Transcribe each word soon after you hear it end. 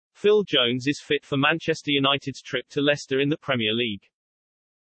Phil Jones is fit for Manchester United's trip to Leicester in the Premier League.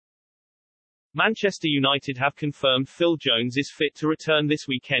 Manchester United have confirmed Phil Jones is fit to return this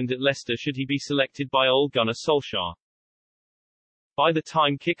weekend at Leicester should he be selected by Ole Gunnar Solskjaer. By the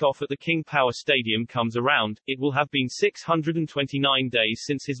time kick-off at the King Power Stadium comes around, it will have been 629 days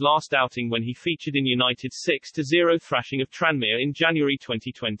since his last outing when he featured in United's 6-0 thrashing of Tranmere in January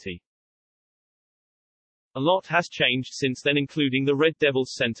 2020. A lot has changed since then, including the Red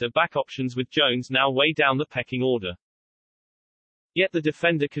Devils' centre-back options, with Jones now way down the pecking order. Yet the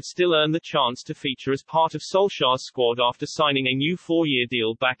defender could still earn the chance to feature as part of Solskjaer's squad after signing a new 4-year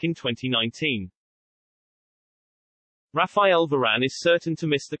deal back in 2019. Raphael Varane is certain to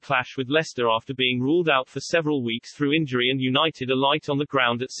miss the clash with Leicester after being ruled out for several weeks through injury, and United are light on the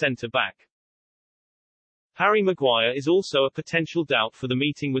ground at centre-back. Harry Maguire is also a potential doubt for the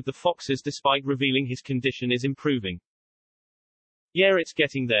meeting with the Foxes, despite revealing his condition is improving. "Yeah, it's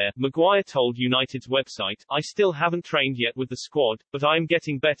getting there," Maguire told United's website. "I still haven't trained yet with the squad, but I am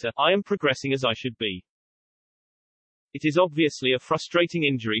getting better. I am progressing as I should be. It is obviously a frustrating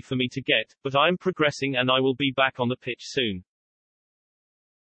injury for me to get, but I am progressing and I will be back on the pitch soon."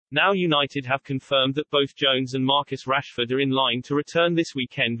 Now United have confirmed that both Jones and Marcus Rashford are in line to return this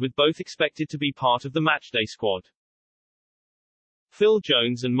weekend, with both expected to be part of the matchday squad. Phil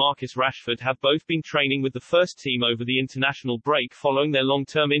Jones and Marcus Rashford have both been training with the first team over the international break following their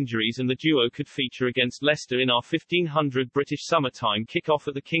long-term injuries, and the duo could feature against Leicester in our 1500 British summertime kick-off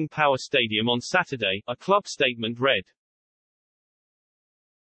at the King Power Stadium on Saturday, a club statement read.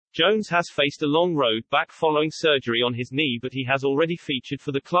 Jones has faced a long road back following surgery on his knee, but he has already featured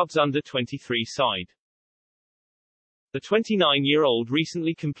for the club's under-23 side. The 29-year-old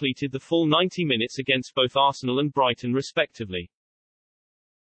recently completed the full 90 minutes against both Arsenal and Brighton respectively.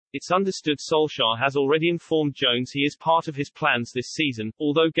 It's understood Solskjaer has already informed Jones he is part of his plans this season,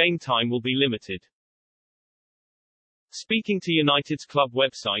 although game time will be limited. Speaking to United's club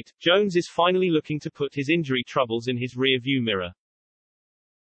website, Jones is finally looking to put his injury troubles in his rear-view mirror.